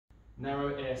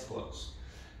narrow air squats.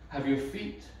 Have your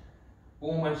feet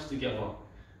almost together.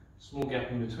 Small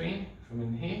gap in between from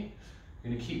in here.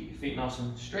 You're going to keep your feet nice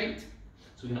and straight.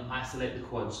 So we're going to isolate the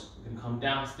quads. We're going to come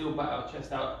down, still butt out,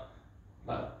 chest out,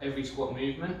 like every squat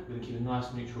movement. We're going to keep a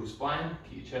nice neutral spine.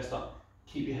 Keep your chest up.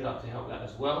 Keep your head up to help that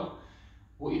as well.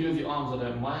 What you do with your arms, I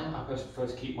don't mind. I personally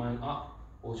prefer to keep mine up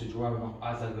or to drive them up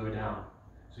as I go down.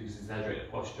 So you can exaggerate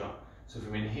the posture. So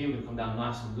from in here, we're going to come down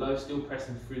nice and low, still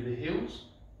pressing through the heels.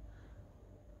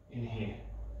 In here.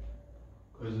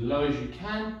 Go as low as you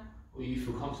can, or you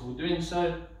feel comfortable doing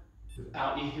so,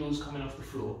 without your heels coming off the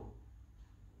floor.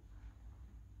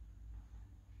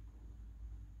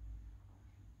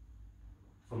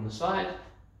 From the side,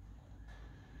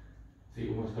 feet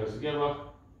almost close together,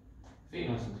 feet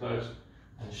nice and close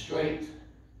and straight.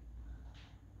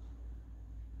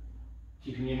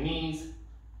 Keeping your knees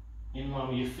in line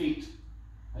with your feet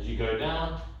as you go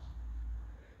down.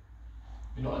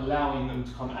 You're not allowing them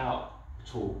to come out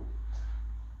at all.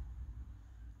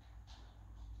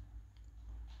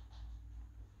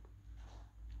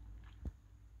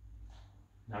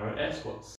 Narrow air squats.